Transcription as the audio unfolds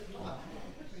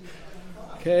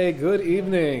Okay, good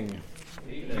evening.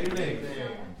 Evening.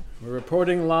 We're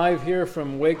reporting live here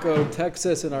from Waco,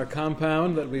 Texas, in our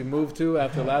compound that we moved to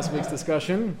after last week's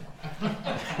discussion.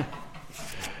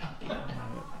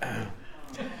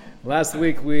 Last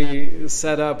week we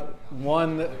set up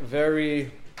one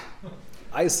very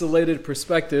isolated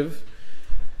perspective,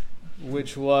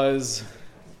 which was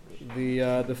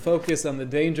the focus on the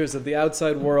dangers of the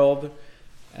outside world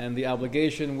and the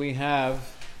obligation we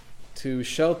have to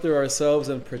shelter ourselves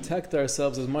and protect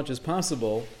ourselves as much as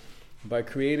possible by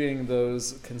creating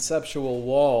those conceptual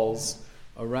walls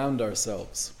around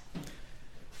ourselves.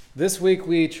 This week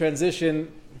we transition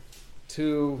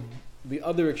to the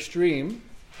other extreme.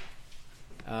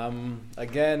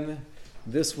 Again,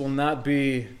 this will not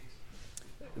be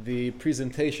the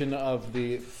presentation of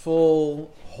the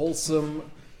full, wholesome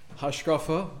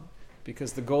hashkafa,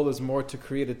 because the goal is more to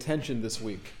create attention this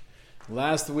week.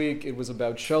 Last week it was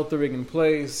about sheltering in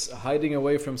place, hiding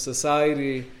away from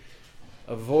society,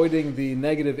 avoiding the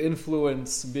negative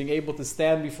influence, being able to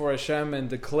stand before Hashem and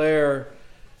declare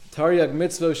Taryag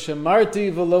mitzvah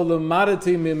shemarti v'lo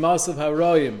lamadati mimasav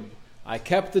haroyim. I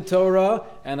kept the Torah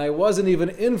and I wasn't even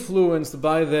influenced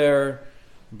by their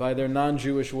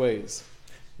non-Jewish ways.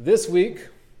 This week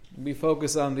we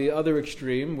focus on the other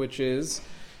extreme, which is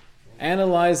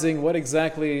analyzing what is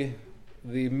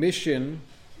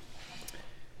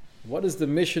the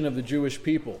mission of the Jewish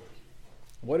people?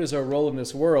 What is our role in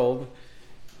this world?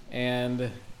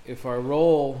 And if our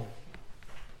role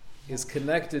is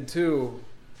connected to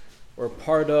or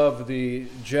part of the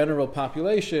general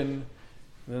population,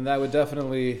 then that would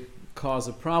definitely cause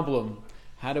a problem.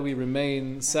 How do we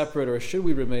remain separate, or should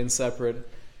we remain separate,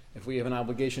 if we have an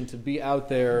obligation to be out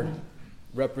there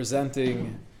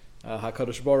representing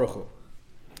HaKadosh Baruch Hu?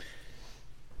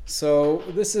 So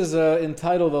this is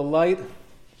entitled A Light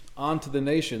Onto the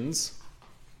Nations,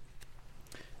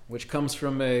 which comes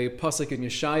from a pasuk in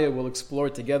Yeshaya. We'll explore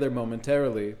it together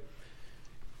momentarily.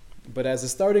 But as a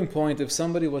starting point, if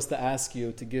somebody was to ask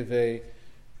you to give a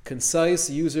concise,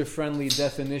 user-friendly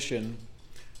definition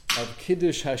of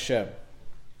Kiddush Hashem,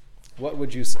 what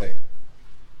would you say?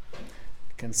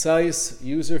 Concise,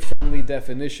 user-friendly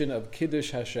definition of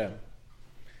Kiddush Hashem.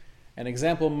 An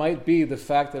example might be the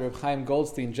fact that Reb Chaim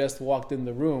Goldstein just walked in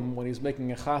the room when he's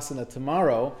making a chasana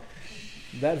tomorrow.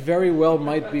 That very well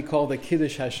might be called a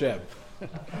Kiddush Hashem.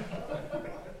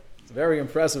 It's very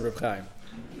impressive, Reb Chaim.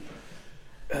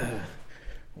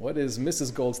 What does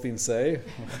Mrs. Goldstein say?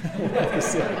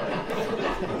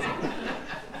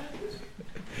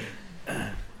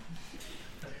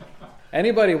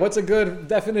 Anybody, what's a good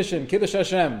definition? Kiddush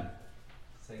Hashem.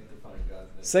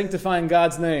 Sanctifying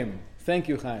God's name. Thank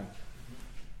you, Chaim.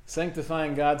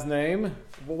 Sanctifying God's name.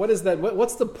 What is that?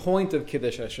 What's the point of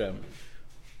Kiddush Hashem?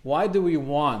 Why do we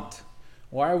want?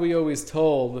 Why are we always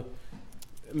told,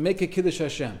 make a Kiddush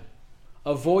Hashem?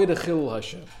 Avoid a Chilul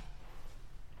Hashem.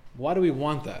 Why do we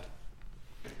want that?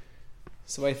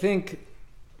 So I think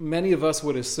many of us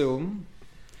would assume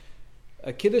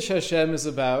a Kiddush Hashem is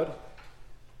about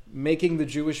making the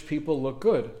Jewish people look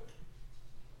good.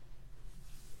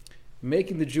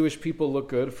 Making the Jewish people look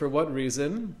good for what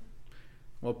reason?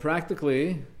 Well,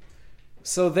 practically,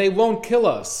 so they won't kill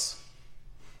us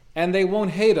and they won't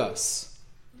hate us.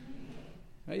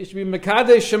 Right? You should be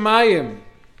Mekadei Shemayim.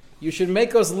 You should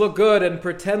make us look good and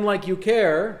pretend like you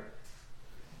care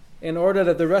in order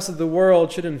that the rest of the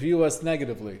world shouldn't view us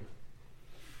negatively.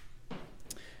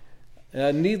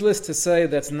 Needless to say,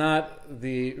 that's not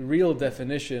the real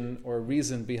definition or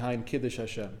reason behind Kiddush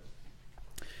Hashem.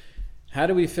 How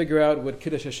do we figure out what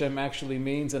Kiddush Hashem actually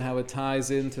means and how it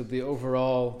ties into the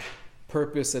overall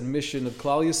purpose and mission of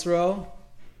Klal Yisrael?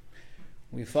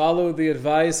 We follow the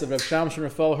advice of Rav Shamshon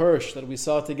Raphael Hirsch that we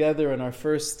saw together in our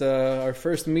first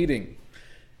meeting.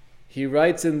 He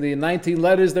writes in the 19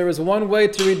 letters, there is one way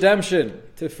to redemption,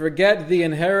 to forget the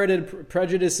inherited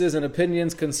prejudices and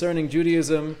opinions concerning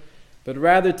Judaism, but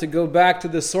rather to go back to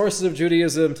the sources of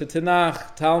Judaism, to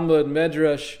Tanakh, Talmud,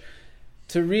 Medrash,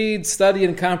 to read, study,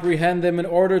 and comprehend them in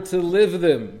order to live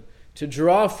them, to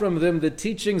draw from them the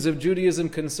teachings of Judaism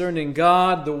concerning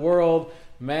God, the world,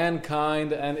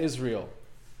 mankind, and Israel.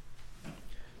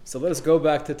 So let us go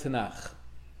back to Tanakh.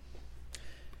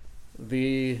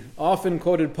 The often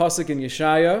quoted pasuk in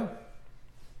Yeshaya,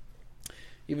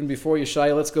 even before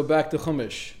Yeshaya, let's go back to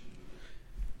Chumash.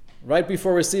 Right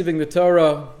before receiving the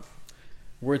Torah,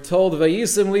 we're told,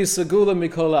 Vayisim li segula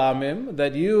mikol ha'amim,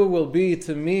 that you will be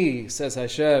to me, says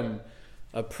Hashem,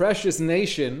 a precious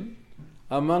nation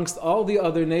amongst all the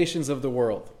other nations of the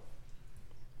world.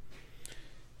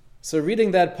 So reading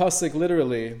that pasuk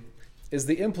literally is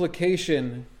the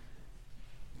implication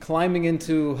climbing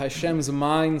into Hashem's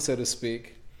mind, so to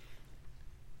speak,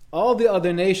 all the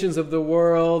other nations of the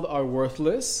world are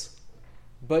worthless,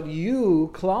 but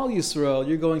you, Klal Yisrael,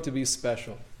 you're going to be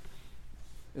special.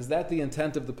 Is that the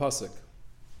intent of the pasuk?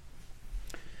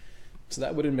 So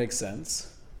that wouldn't make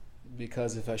sense,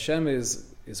 because if Hashem is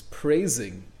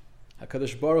praising,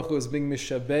 HaKadosh Baruch Hu is being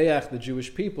mishabeach the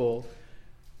Jewish people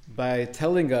by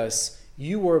telling us,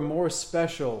 you are more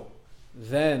special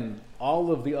than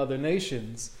all of the other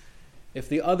nations. If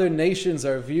the other nations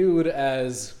are viewed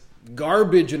as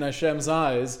garbage in Hashem's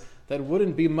eyes, that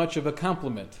wouldn't be much of a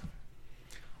compliment.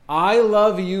 I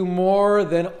love you more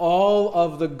than all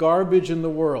of the garbage in the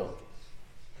world.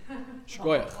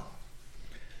 Shkoyach.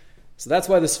 So that's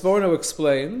why the Sforno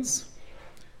explains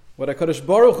what HaKadosh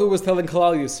Baruch Hu was telling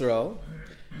Klal Yisrael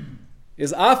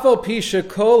is Afal pi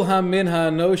shekol hamin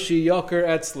ha'anoshi yoker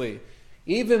etzli.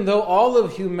 Even though all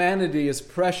of humanity is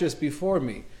precious before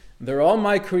me, they're all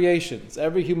my creations.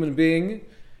 Every human being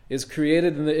is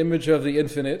created in the image of the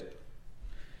infinite.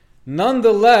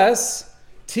 Nonetheless,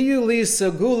 tiyu li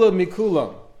segula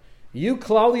mikulam. You,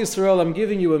 Klal Yisrael, I'm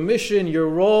giving you a mission, your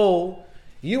role.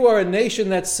 You are a nation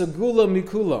that's segula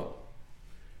mikulam.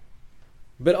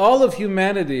 But all of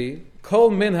humanity,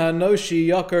 kol min ha'noshi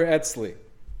yoker etzli.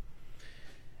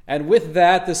 And with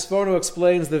that, the Sforno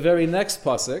explains the very next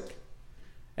pasuk.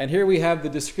 And here we have the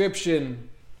description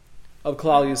of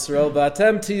Klal Yisrael.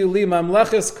 V'atem tiyu li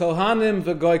mamleches kohanim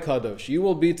v'goy kadosh. You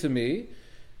will be to me.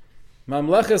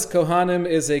 Mamleches kohanim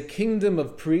is a kingdom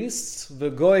of priests,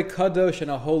 v'goy kadosh,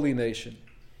 and a holy nation.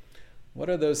 What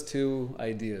are those two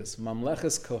ideas?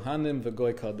 Mamleches kohanim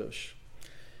v'goy kadosh.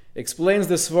 Explains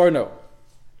the Sforno.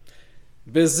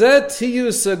 Bezet tiyu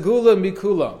segula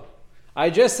mikulam. I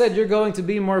just said you're going to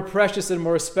be more precious and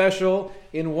more special.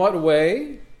 In what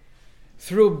way?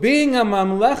 Through being a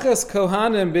mamleches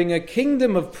kohanim, being a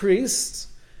kingdom of priests,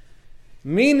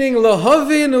 meaning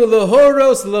lahavin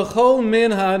ulahoros lachol min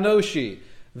ha'anoshi,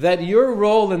 that your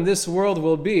role in this world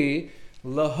will be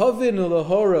lahavin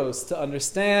ulahoros, to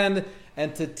understand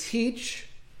and to teach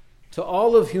to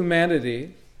all of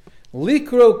humanity,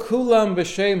 likro kulam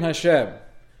b'shem Hashem,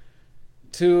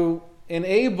 to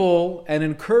enable and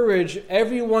encourage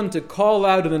everyone to call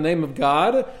out in the name of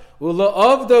God,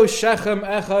 ula'avdo shechem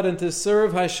echad, and to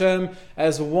serve Hashem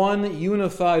as one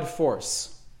unified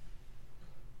force.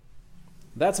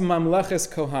 That's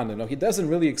mamleches kohanim. Now, he doesn't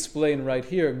really explain right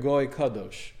here goy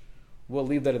kadosh. We'll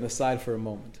leave that in the side for a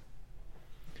moment.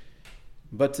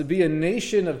 But to be a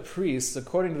nation of priests,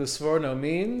 according to the Sforno,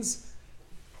 means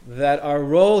that our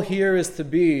role here is to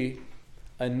be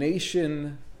a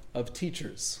nation of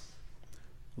teachers.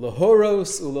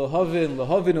 Lahoros ulahavin,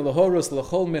 lahavin ulahoros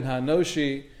lachol min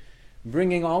ha'anoshi,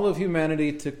 bringing all of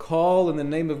humanity to call in the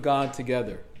name of God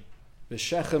together,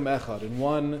 b'shechem echad, in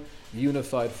one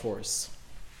unified force.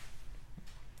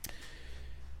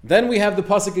 Then we have the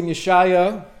pasuk in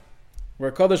Yeshaya,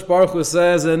 where Kadosh Baruch Hu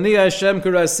says, Ani Hashem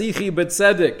karasichi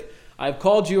b'tzedek, I've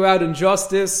called you out in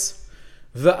justice,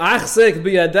 v'achsek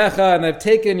biyadecha, and I've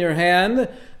taken your hand,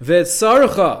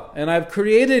 v'etzarcha, and I've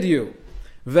created you,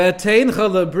 v'eteincha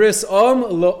lebris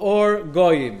la'or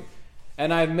goyim,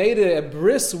 and I've made a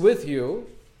bris with you.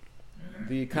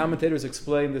 The commentators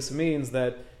explain this means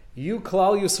that you,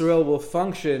 Klal Yisrael, will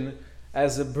function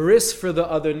as a bris for the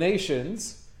other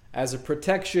nations, as a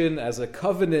protection, as a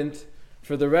covenant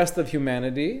for the rest of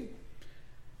humanity.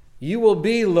 You will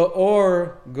be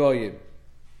la'or goyim,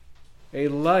 a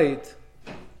light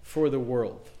for the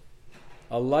world,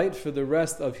 a light for the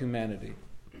rest of humanity.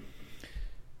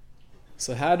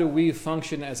 So how do we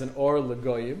function as an or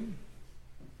l'goyim?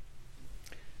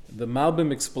 The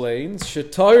Malbim explains,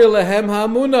 Shetor lehem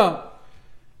ha'amuna,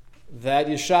 that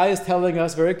Yeshaya is telling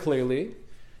us very clearly,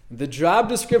 the job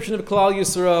description of Klal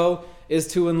Yisrael is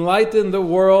to enlighten the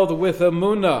world with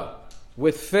amunah,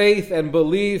 with faith and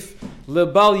belief.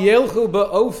 Lebal yelchu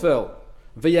ba'ofel,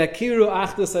 v'yakiru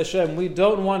achdas Hashem. We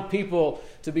don't want people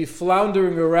to be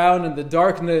floundering around in the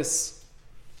darkness,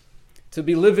 to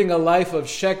be living a life of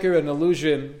sheker and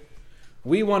illusion.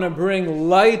 We want to bring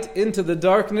light into the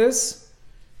darkness,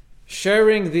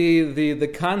 sharing the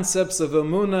concepts of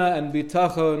Amunah and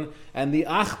Bitachon and the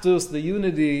Achdus, the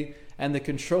unity and the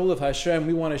control of Hashem.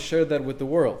 We want to share that with the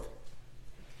world.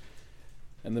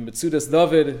 And the Metzudas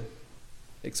David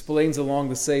explains along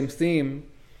the same theme.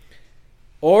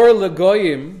 Or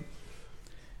Lagoyim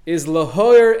is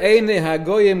Lahoyer Eine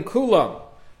Hagoyim Kulam.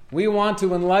 We want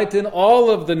to enlighten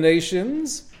all of the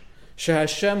nations.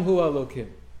 Shehashem Hu Elokim.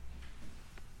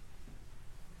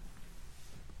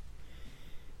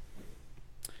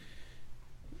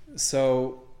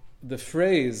 So the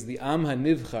phrase, the Am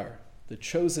HaNivchar, the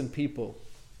chosen people,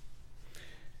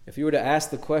 if you were to ask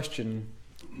the question,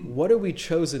 what are we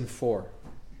chosen for?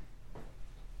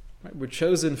 Right? We're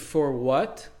chosen for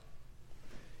what?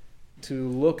 To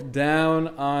look down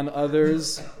on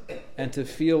others and to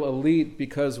feel elite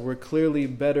because we're clearly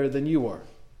better than you are.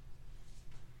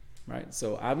 Right?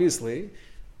 So obviously,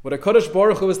 what HaKadosh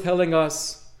Baruch Hu is telling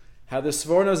us, how the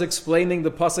Sforno is explaining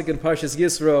the pasuk in Parshas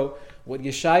Yisro, what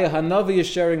Yeshaya Hanavi is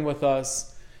sharing with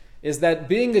us, is that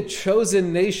being a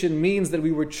chosen nation means that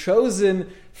we were chosen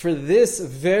for this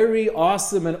very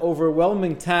awesome and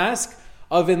overwhelming task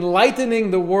of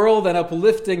enlightening the world and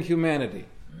uplifting humanity.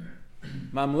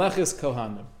 Mamleches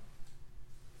Kohanim.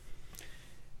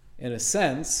 In a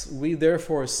sense, we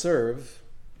therefore serve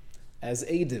as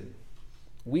Eidim.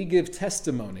 We give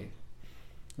testimony.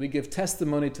 We give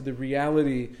testimony to the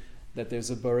reality that there's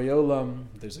a Barei Olam,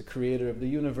 there's a creator of the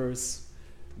universe,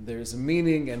 there's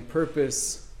meaning and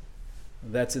purpose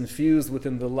that's infused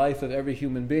within the life of every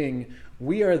human being.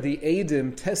 We are the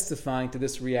Eidim testifying to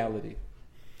this reality.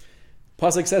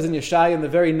 Pasuk says in Yeshaya in the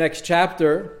very next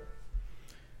chapter,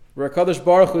 where HaKadosh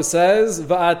Baruch Hu says,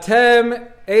 Va'atem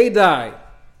Eidai,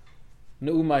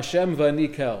 Ne'um Hashem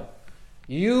v'anikel.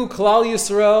 You, Klal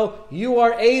Yisrael, you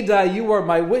are Eidai, you are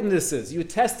my witnesses. You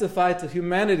testify to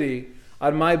humanity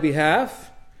on my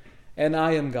behalf, and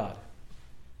I am God.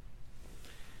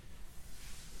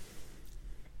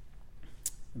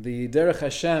 The Derech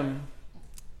Hashem,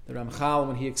 the Ramchal,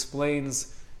 when he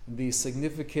explains the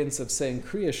significance of saying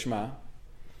Kriya Shema,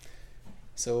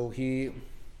 so he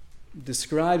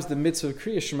describes the mitzvah of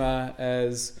Kriya Shema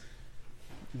as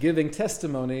giving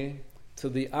testimony to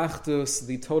the achdus,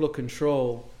 the total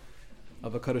control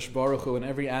of HaKadosh Baruch Hu in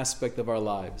every aspect of our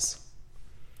lives.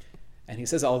 And he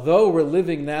says, although we're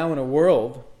living now in a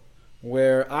world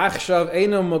where achshav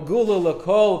eino magula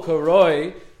lakol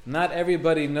koroi, not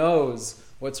everybody knows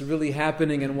what's really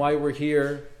happening and why we're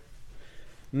here,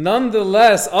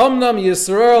 nonetheless, Amnam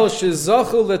Yisrael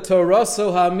shezachu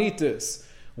letoraso hamitus,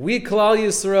 we Klal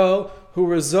Yisrael who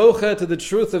were zocha to the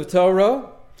truth of Torah,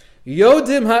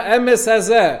 yodim ha'emes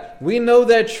hazeh, we know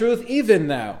that truth even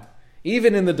now,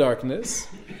 even in the darkness.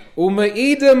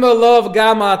 U'me'idim alav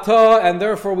gam atah, and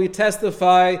therefore we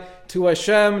testify to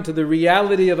Hashem, to the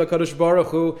reality of HaKadosh Baruch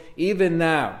Hu, even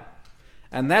now.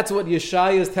 And that's what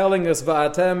Yeshaya is telling us,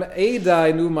 Va'atem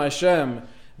eidai nu Hashem,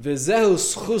 v'zehu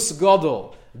schus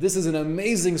gadol. This is an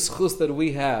amazing schus that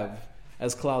we have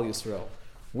as Klal Yisrael.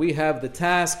 We have the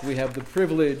task, we have the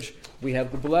privilege, we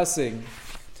have the blessing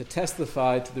to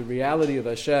testify to the reality of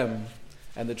Hashem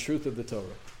and the truth of the Torah.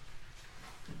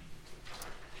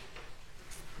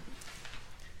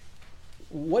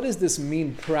 What does this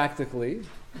mean practically?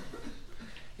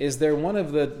 Is there one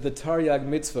of the Taryag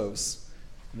mitzvos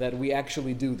that we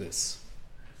actually do this?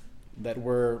 That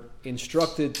we're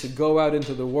instructed to go out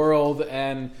into the world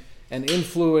and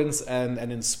influence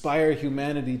and inspire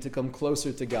humanity to come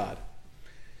closer to God?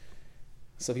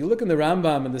 So if you look in the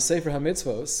Rambam and the Sefer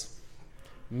HaMitzvos,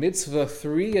 Mitzvah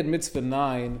 3 and Mitzvah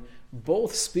 9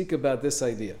 both speak about this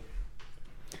idea.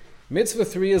 Mitzvah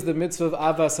 3 is the mitzvah of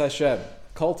Avas Hashem,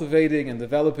 cultivating and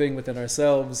developing within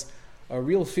ourselves a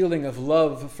real feeling of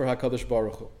love for HaKadosh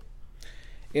Baruch Hu.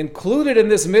 Included in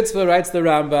this mitzvah, writes the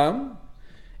Rambam,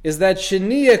 is that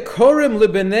Sheniye Korim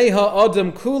Libnei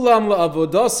Ha'adam Kulam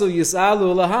La'avodasu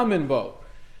Yis'alu Lahamin Bo,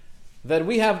 that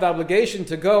we have the obligation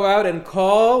to go out and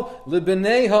call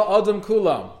Libnei Ha'adam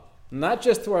Kulam, not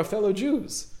just to our fellow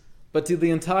Jews, but to the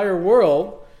entire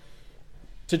world,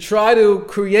 to try to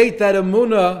create that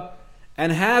emunah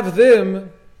and have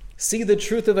them see the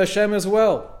truth of Hashem as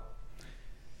well.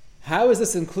 How is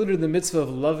this included in the mitzvah of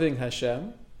loving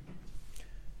Hashem?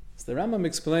 So the Rambam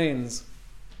explains,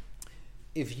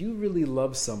 if you really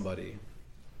love somebody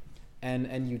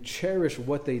and you cherish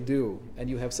what they do and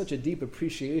you have such a deep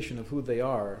appreciation of who they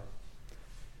are,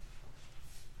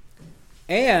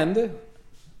 and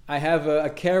I have a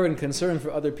care and concern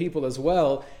for other people as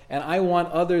well, and I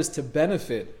want others to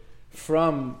benefit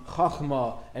from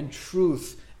chachma and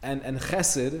truth and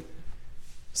chesed,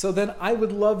 so then I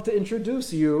would love to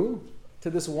introduce you to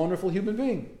this wonderful human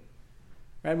being.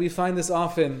 Right? We find this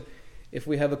often if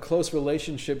we have a close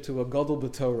relationship to a gadol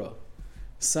b'Torah,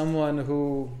 someone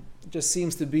who just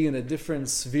seems to be in a different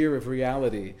sphere of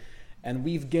reality, and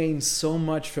we've gained so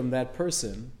much from that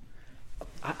person.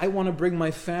 I want to bring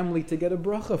my family to get a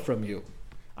bracha from you.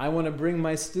 I want to bring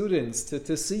my students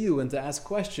to see you and to ask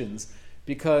questions,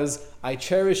 because I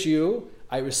cherish you,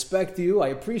 I respect you, I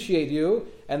appreciate you,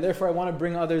 and therefore I want to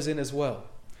bring others in as well.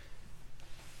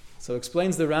 So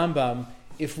explains the Rambam,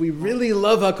 if we really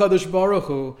love HaKadosh Baruch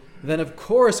Hu, then of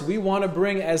course we want to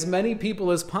bring as many people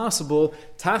as possible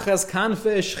tachas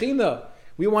kanfe shchina.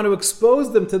 We want to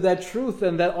expose them to that truth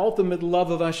and that ultimate love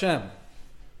of Hashem.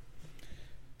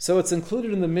 So it's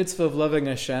included in the mitzvah of loving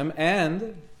Hashem,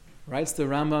 and, writes the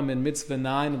Rambam in mitzvah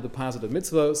 9 of the positive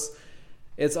mitzvahs,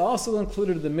 it's also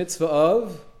included in the mitzvah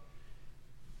of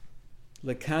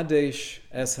lekadesh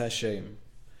es Hashem,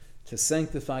 to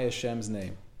sanctify Hashem's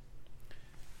name.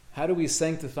 How do we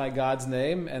sanctify God's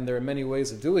name? And there are many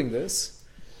ways of doing this,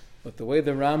 but the way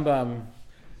the Rambam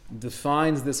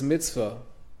defines this mitzvah,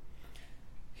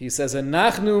 he says,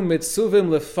 "Anachnu mitzuvim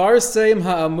lefarseim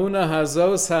ha'amuna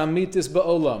hazos ha'amitis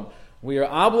ba'olam." We are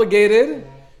obligated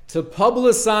to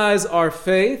publicize our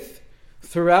faith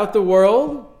throughout the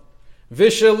world.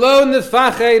 V'shelo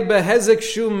nefached behezek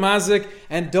shum mazik,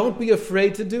 and don't be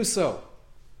afraid to do so.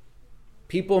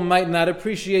 People might not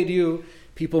appreciate you.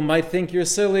 People might think you're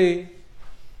silly.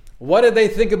 What did they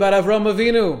think about Avraham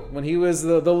Avinu when he was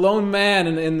the lone man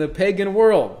in the pagan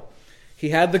world? He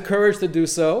had the courage to do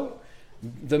so.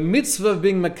 The mitzvah of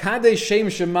being Mekadesh Shem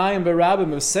Shemayim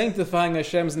Barabim, of sanctifying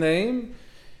Hashem's name,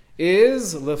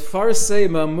 is lefarsei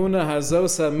mamuna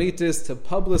hazos hamitis, to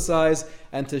publicize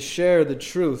and to share the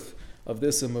truth of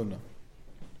this emunah.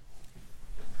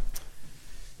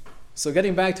 So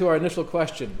getting back to our initial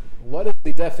question, what is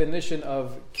the definition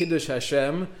of Kiddush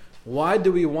Hashem? Why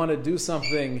do we want to do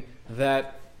something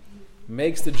that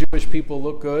makes the Jewish people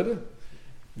look good,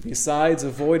 besides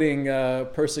avoiding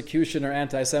persecution or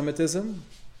anti-Semitism?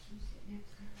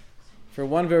 For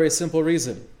one very simple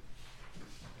reason.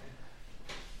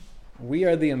 We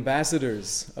are the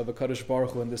ambassadors of HaKadosh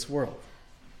Baruch Hu in this world.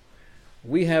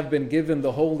 We have been given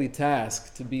the holy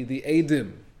task to be the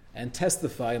Eidim and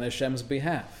testify on Hashem's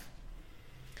behalf.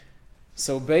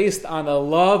 So based on a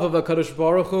love of HaKadosh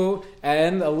Baruch Hu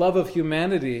and a love of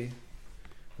humanity,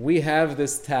 we have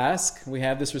this task, we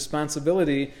have this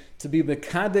responsibility to be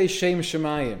Mekadesh Shem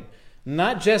Shemayim.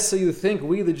 Not just so you think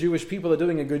we, the Jewish people, are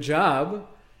doing a good job,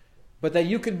 but that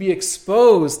you could be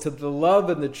exposed to the love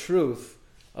and the truth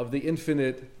of the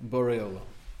infinite Borei Olam.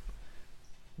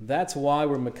 That's why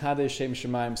we're Mekadesh Shem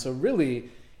Shemayim. So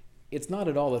really, it's not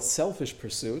at all a selfish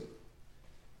pursuit.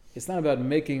 It's not about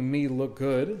making me look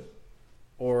good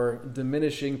or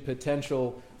diminishing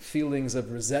potential feelings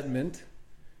of resentment.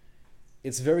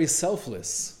 It's very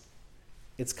selfless.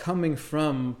 It's coming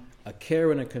from a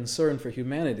care and a concern for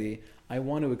humanity. I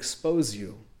want to expose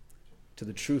you to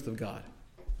the truth of God.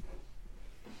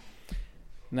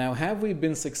 Now, have we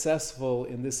been successful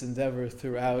in this endeavor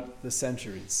throughout the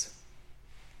centuries?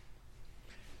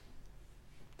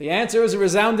 The answer is a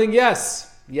resounding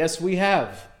yes. Yes, we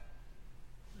have.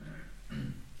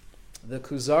 The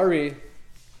Kuzari,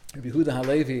 Rabbi Yehuda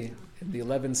Halevi, in the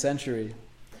 11th century,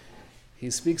 he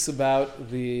speaks about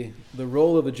the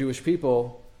role of the Jewish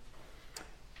people,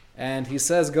 and he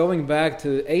says, going back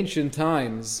to ancient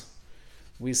times,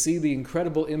 we see the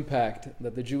incredible impact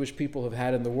that the Jewish people have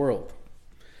had in the world.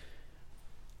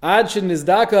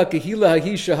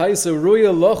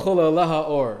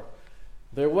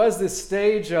 There was this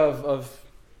stage of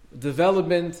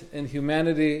development in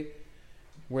humanity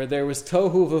where there was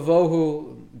tohu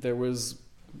vavohu, there was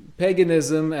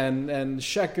paganism and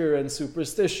sheker and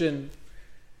superstition.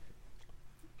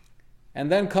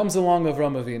 And then comes along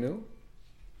Avraham Avinu,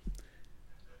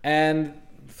 and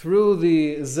through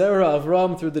the Zera of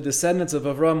Avram, through the descendants of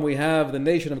Avram, we have the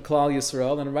nation of Klal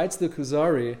Yisrael. And writes the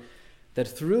Kuzari that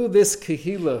through this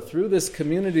kehila, through this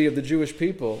community of the Jewish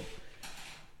people,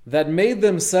 that made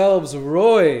themselves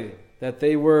roy, that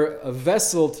they were a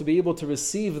vessel to be able to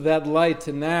receive that light,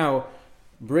 to now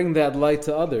bring that light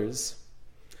to others,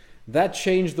 that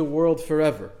changed the world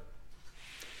forever.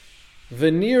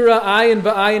 V'nira ayin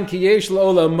ba'ayin ki yesh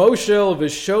la'ola moshel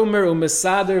v'shomer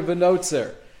u'mesader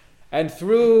v'notzer. And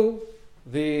through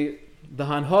the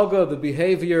hanhaga, the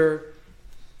behavior,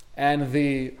 and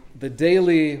the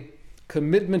daily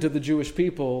commitment of the Jewish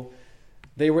people,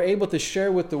 they were able to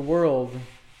share with the world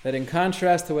that in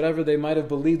contrast to whatever they might have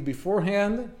believed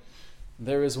beforehand,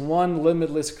 there is one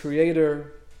limitless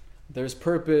creator, there's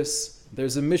purpose,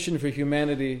 there's a mission for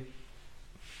humanity.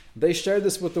 They shared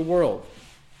this with the world.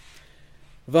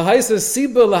 V'haisa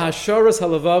siba lahasharas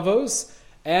halavavos,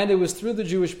 and it was through the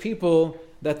Jewish people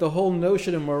that the whole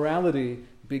notion of morality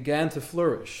began to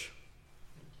flourish.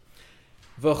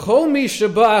 V'chol mi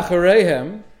sheba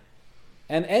achareihem,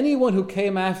 and anyone who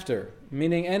came after,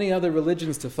 meaning any other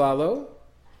religions to follow,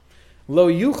 lo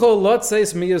yuchol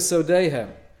lotzeis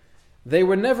miyasodehem, they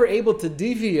were never able to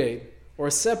deviate or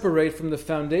separate from the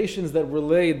foundations that were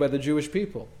laid by the Jewish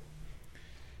people,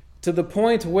 to the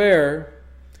point where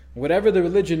whatever the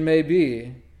religion may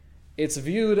be, it's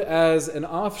viewed as an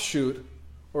offshoot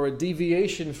or a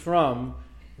deviation from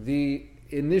the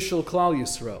initial Klal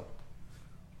Yisrael.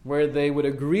 where they would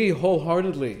agree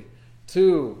wholeheartedly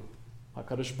to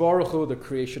HaKadosh Baruch Hu, the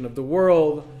creation of the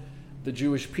world. The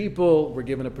Jewish people were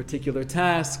given a particular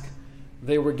task.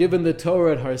 They were given the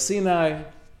Torah at Har Sinai.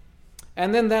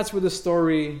 And then that's where the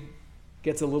story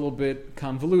gets a little bit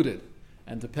convoluted.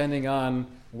 And depending on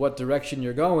what direction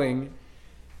you're going,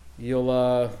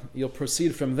 you'll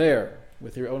proceed from there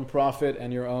with your own prophet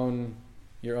and your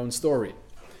own story.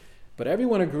 But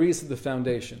everyone agrees to the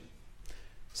foundation.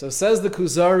 So says the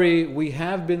Kuzari, we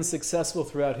have been successful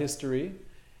throughout history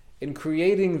in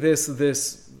creating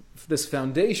this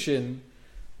foundation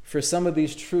for some of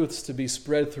these truths to be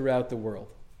spread throughout the world.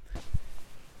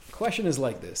 The question is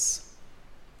like this.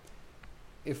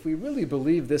 If we really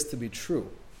believe this to be true,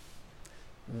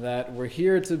 that we're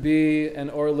here to be an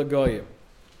Or L'Goyim,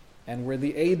 and we're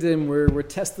the Eidim, we're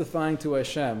testifying to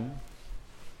Hashem,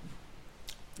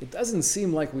 it doesn't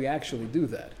seem like we actually do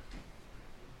that.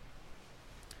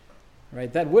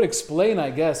 Right? That would explain, I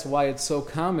guess, why it's so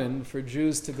common for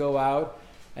Jews to go out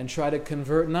and try to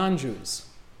convert non-Jews.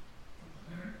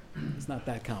 It's not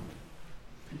that common.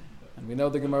 And we know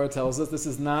the Gemara tells us this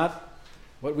is not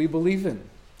what we believe in.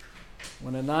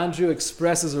 When a non-Jew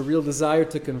expresses a real desire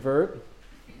to convert,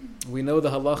 we know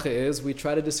the halacha is we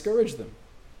try to discourage them.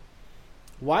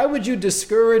 Why would you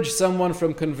discourage someone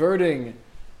from converting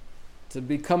to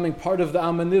becoming part of the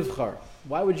Am HaNivchar?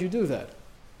 Why would you do that?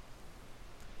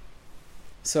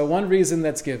 So one reason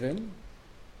that's given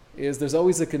is there's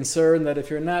always a concern that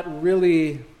if you're not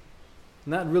really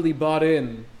bought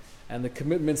in and the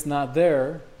commitment's not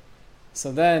there,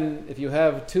 so then if you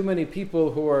have too many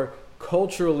people who are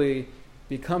culturally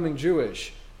becoming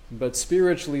Jewish but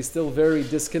spiritually still very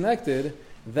disconnected,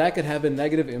 that could have a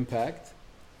negative impact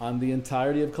on the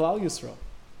entirety of Klal Yisrael.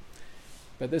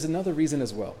 But there's another reason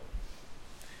as well.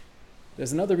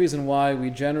 There's another reason why we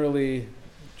generally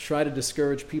try to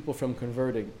discourage people from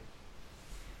converting.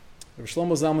 Rav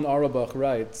Shlomo Zalman Auerbach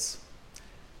writes,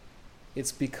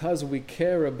 it's because we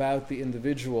care about the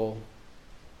individual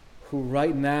who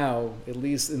right now, at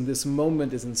least in this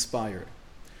moment, is inspired.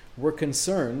 We're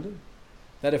concerned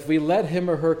that if we let him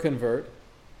or her convert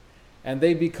and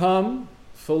they become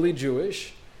fully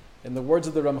Jewish, in the words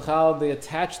of the Ramchal, they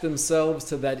attach themselves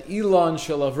to that Elon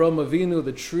Shel Avram Avinu,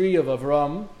 the tree of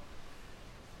Avram.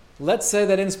 Let's say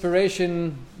that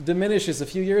inspiration diminishes a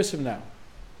few years from now.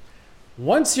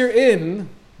 Once you're in,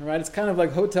 right, it's kind of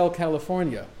like Hotel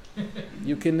California.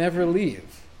 You can never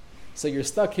leave. So you're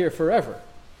stuck here forever.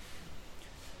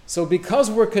 So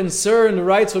because we're concerned,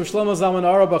 writes Rav Shlomo Zalman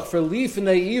Auerbach, for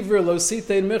lifnei ivor lo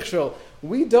sitein michshol,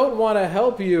 we don't want to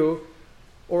help you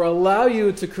or allow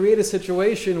you to create a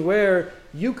situation where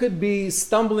you could be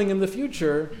stumbling in the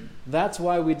future. That's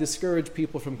why we discourage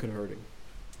people from converting.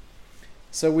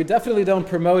 So we definitely don't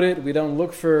promote it. We don't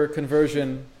look for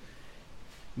conversion.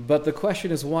 But the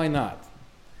question is, why not?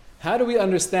 How do we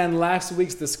understand last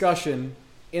week's discussion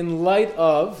in light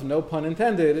of, no pun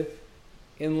intended,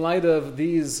 in light of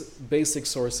these basic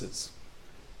sources?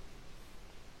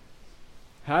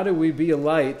 How do we be a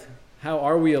light? How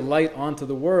are we a light onto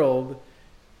the world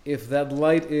if that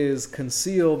light is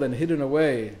concealed and hidden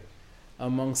away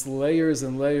amongst layers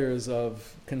and layers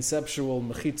of conceptual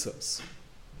mechitzos?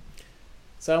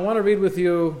 So I want to read with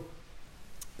you,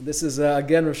 this is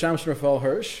again Rav Shamshon Raphael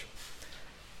Hirsch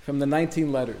from the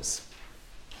 19 Letters.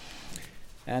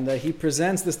 And he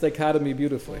presents this dichotomy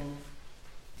beautifully.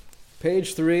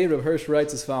 Page 3, Rav Hirsch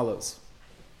writes as follows.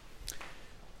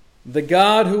 The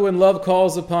God who in love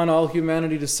calls upon all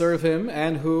humanity to serve him,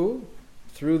 and who,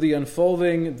 through the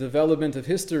unfolding development of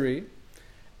history,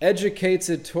 educates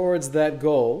it towards that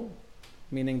goal,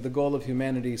 meaning the goal of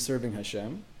humanity serving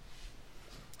Hashem,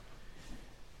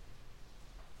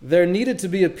 there needed to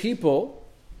be a people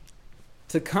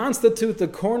to constitute the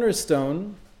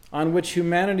cornerstone on which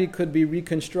humanity could be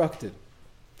reconstructed.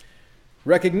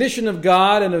 Recognition of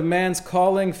God and of man's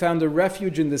calling found a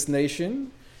refuge in this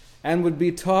nation and would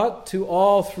be taught to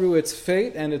all through its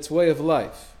fate and its way of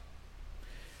life.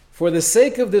 For the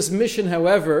sake of this mission,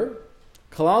 however,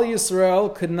 Klal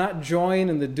Yisrael could not join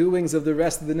in the doings of the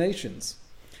rest of the nations,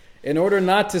 in order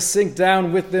not to sink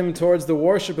down with them towards the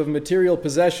worship of material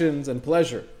possessions and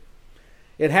pleasure.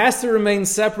 It has to remain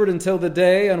separate until the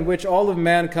day on which all of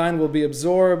mankind will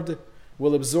absorb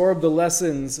the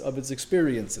lessons of its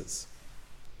experiences.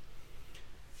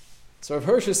 So Rav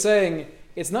Hirsch is saying,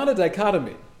 it's not a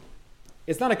dichotomy.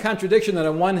 It's not a contradiction that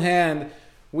on one hand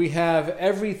we have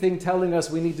everything telling us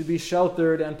we need to be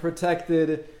sheltered and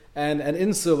protected and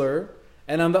insular,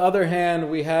 and on the other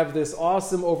hand we have this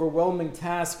awesome, overwhelming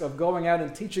task of going out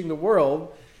and teaching the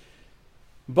world.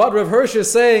 But Rav Hirsch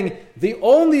is saying the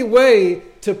only way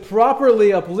to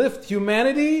properly uplift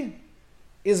humanity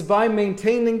is by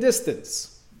maintaining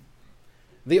distance.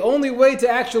 The only way to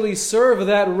actually serve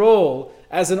that role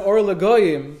as an Or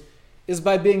LaGoyim is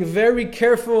by being very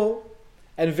careful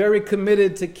and very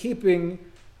committed to keeping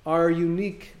our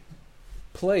unique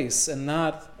place and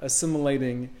not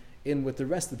assimilating in with the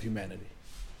rest of humanity.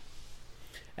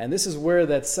 And this is where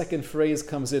that second phrase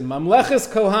comes in.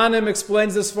 Mamleches Kohanim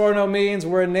explains this forno means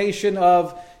we're a nation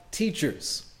of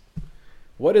teachers.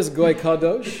 What is Goy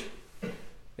Kadosh?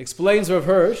 Explains Rav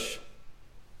Hirsch.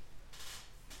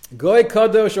 Goy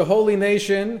Kadosh, a holy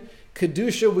nation.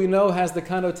 Kedusha, we know, has the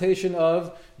connotation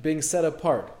of being set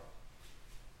apart.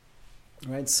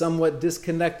 Right? Somewhat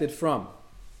disconnected from.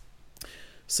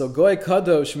 So Goy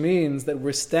Kadosh means that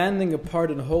we're standing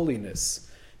apart in holiness,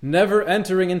 never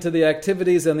entering into the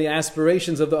activities and the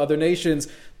aspirations of the other nations,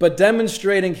 but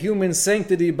demonstrating human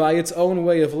sanctity by its own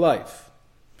way of life.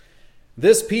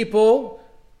 This people,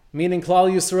 meaning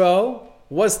Klal Yisrael,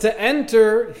 was to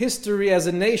enter history as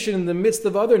a nation in the midst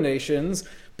of other nations,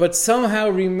 but somehow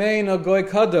remain a Goy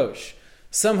Kadosh,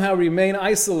 somehow remain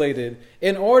isolated,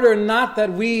 in order not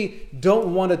that we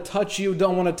don't want to touch you,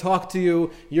 don't want to talk to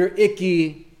you, you're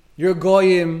icky, you're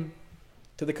Goyim.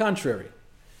 To the contrary.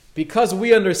 Because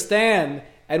we understand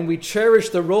and we cherish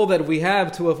the role that we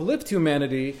have to uplift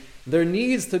humanity, there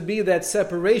needs to be that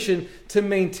separation to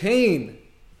maintain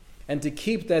and to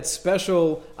keep that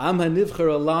special Am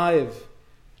HaNivcher alive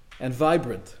and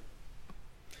vibrant.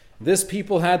 This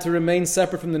people had to remain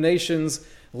separate from the nations,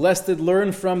 lest it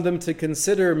learn from them to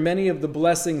consider many of the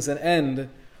blessings and end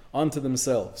unto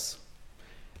themselves.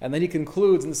 And then he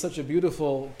concludes in such a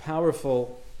beautiful,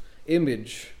 powerful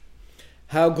image.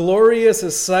 How glorious a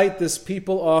sight this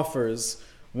people offers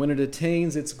when it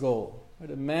attains its goal. Right?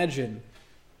 Imagine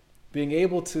being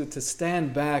able to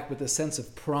stand back with a sense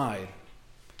of pride,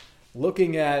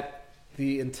 looking at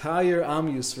the entire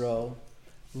Am Yisrael,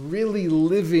 really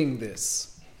living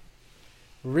this,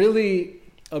 really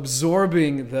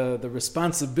absorbing the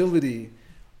responsibility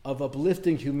of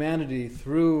uplifting humanity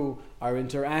through our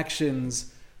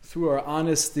interactions, through our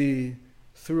honesty,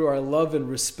 through our love and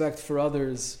respect for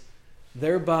others,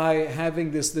 thereby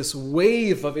having this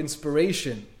wave of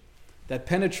inspiration that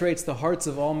penetrates the hearts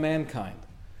of all mankind.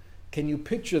 Can you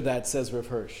picture that, says Rav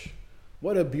Hirsch?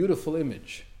 What a beautiful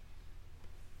image.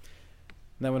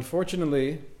 Now,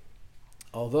 unfortunately,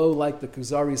 although, like the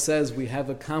Kuzari says, we have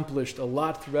accomplished a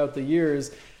lot throughout the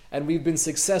years, and we've been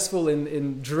successful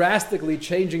in drastically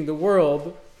changing the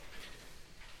world,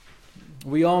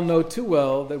 we all know too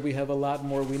well that we have a lot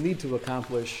more we need to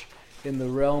accomplish in the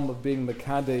realm of being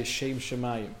Mekadesh Shem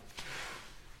Shemayim.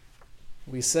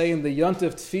 We say in the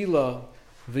Yontif Tefillah,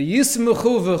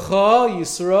 V'yismechu v'cha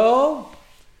Yisrael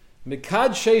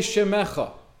Mekadshei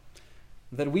Shemecha,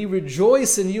 that we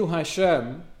rejoice in you,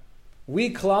 Hashem.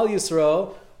 We, Klal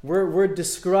Yisrael, we're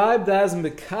described as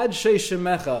Mekadshei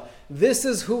Shemecha. This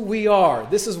is who we are.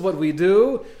 This is what we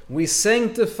do. We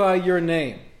sanctify your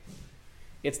name.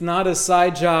 It's not a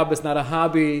side job. It's not a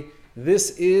hobby.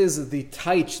 This is the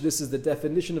taich, this is the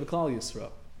definition of Klal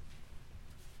Yisrael.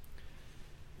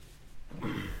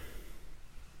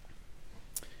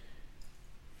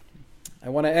 I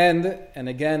want to end, and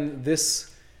again,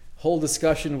 this whole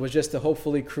discussion was just to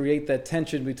hopefully create that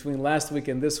tension between last week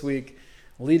and this week,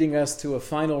 leading us to a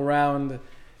final round,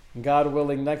 God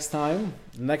willing, next time.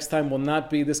 Next time will not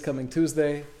be this coming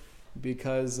Tuesday,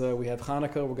 because we have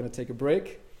Hanukkah, we're going to take a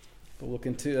break, but we'll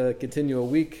continue a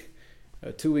week.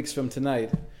 2 weeks from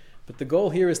tonight. But the goal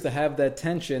here is to have that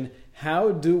tension. How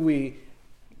do we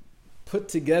put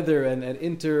together and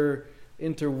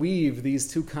interweave these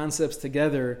two concepts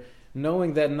together,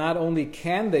 knowing that not only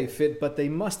can they fit, but they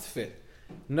must fit.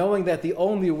 Knowing that the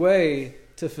only way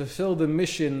to fulfill the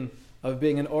mission of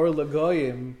being an Or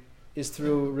LaGoyim is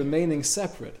through remaining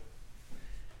separate.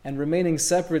 And remaining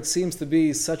separate seems to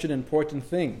be such an important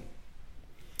thing.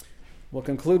 We'll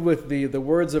conclude with the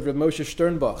words of Rav Moshe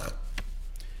Sternbach.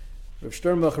 Rav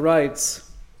Sternbach writes,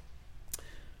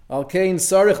 Al kein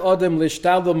sarich odem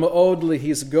lishtadol ma'od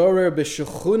lihisgorer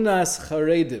b'shechunas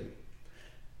charedim.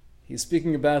 He's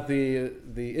speaking about the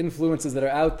influences that are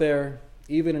out there,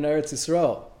 even in Eretz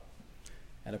Yisrael.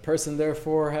 And a person,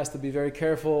 therefore, has to be very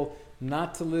careful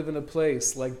not to live in a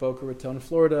place like Boca Raton,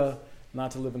 Florida,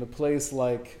 not to live in a place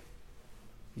like,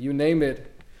 you name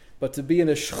it, but to be in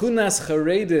a shechunas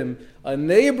charedim, a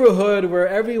neighborhood where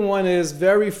everyone is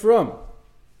very from.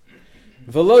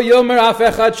 V'lo yomer af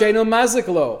echad she'eino mazik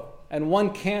lo. And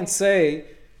one can't say,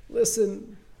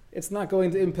 listen, it's not going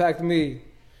to impact me.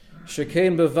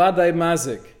 Shekein bevadai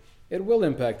mazik. It will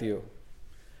impact you.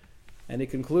 And he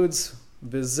concludes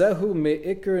V'zehu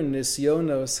me'ikr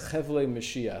nisyonos chevle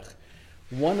Mashiach.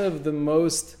 One of the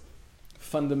most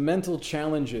fundamental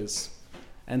challenges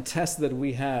and tests that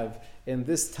we have in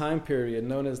this time period,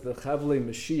 known as the Chavle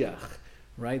Mashiach,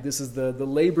 right? This is the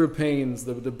labor pains,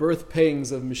 the birth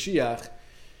pangs of Mashiach,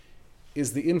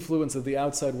 is the influence of the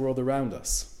outside world around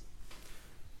us.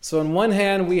 So on one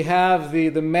hand, we have the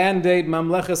mandate,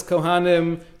 Mamleches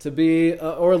Kohanim, to be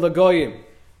Or Lagoyim,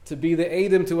 to be the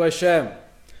Eidim to Hashem,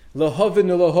 Lahovin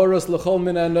Lahoros Lachol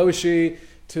Min Anoshi,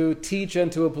 to teach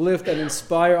and to uplift and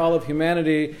inspire all of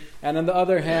humanity. And on the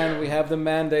other hand, we have the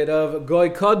mandate of Goy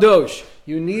Kadosh.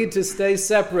 You need to stay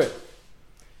separate.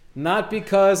 Not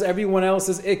because everyone else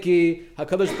is icky.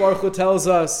 HaKadosh Baruch Hu tells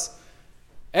us,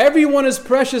 everyone is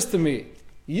precious to me.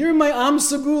 You're my Am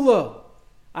Segula.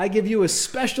 I give you a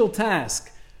special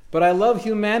task. But I love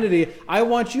humanity. I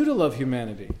want you to love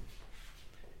humanity.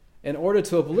 In order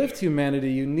to uplift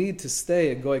humanity, you need to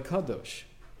stay a Goy Kadosh.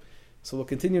 So we'll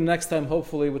continue next time,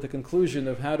 hopefully, with the conclusion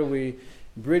of how do we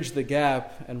bridge the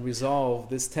gap and resolve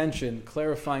this tension,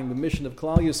 clarifying the mission of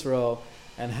Klal Yisrael,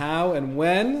 and how and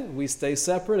when we stay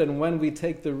separate and when we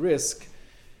take the risk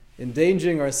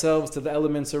endangering ourselves to the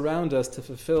elements around us to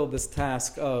fulfill this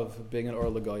task of being an Or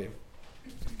L'Goyim.